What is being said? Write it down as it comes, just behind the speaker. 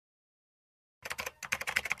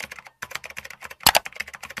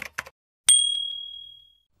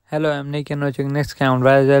Hello, I'm Nick and watching next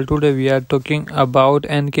Nk90. Today we are talking about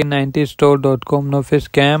Nk90Store.com. No fish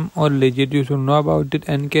scam or legit. You should know about it.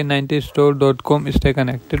 Nk90Store.com. Stay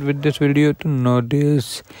connected with this video to know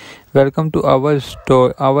this. Welcome to our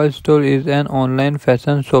store. Our store is an online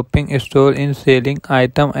fashion shopping store in selling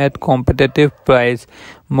items at competitive price.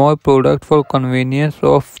 More product for convenience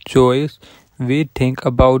of choice. We think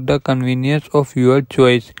about the convenience of your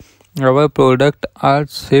choice. Our products are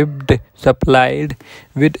supplied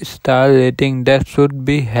with star rating that should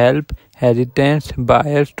be help hesitant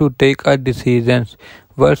buyers to take a decisions.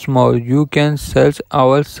 What's more, you can search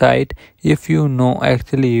our site if you know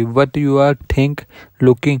actually what you are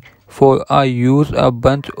looking for. Use a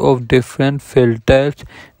bunch of different filters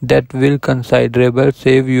that will considerably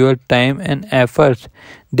save your time and efforts.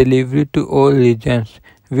 Delivery to all regions.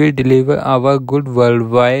 We deliver our goods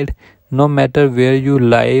worldwide. No matter where you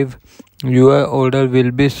live, your order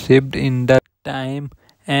will be shipped in the time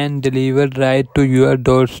and delivered right to your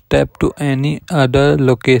doorstep to any other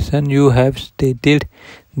location you have stated.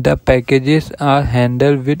 The packages are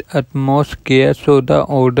handled with utmost care so the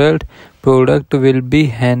ordered product will be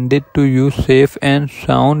handed to you safe and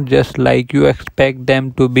sound just like you expect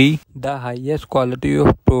them to be. The highest quality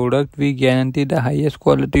of product. We guarantee the highest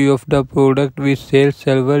quality of the product we sell.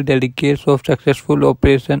 Several decades of successful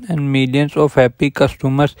operation and millions of happy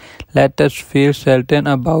customers. Let us feel certain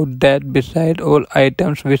about that. Beside all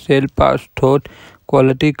items we sell pass through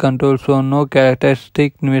quality control, so no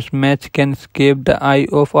characteristic mismatch can escape the eye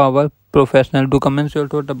of our professional. To comment your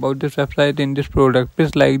thought about this website in this product,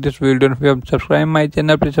 please like this video. If you have subscribed my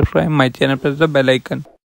channel, please subscribe my channel, press the bell icon.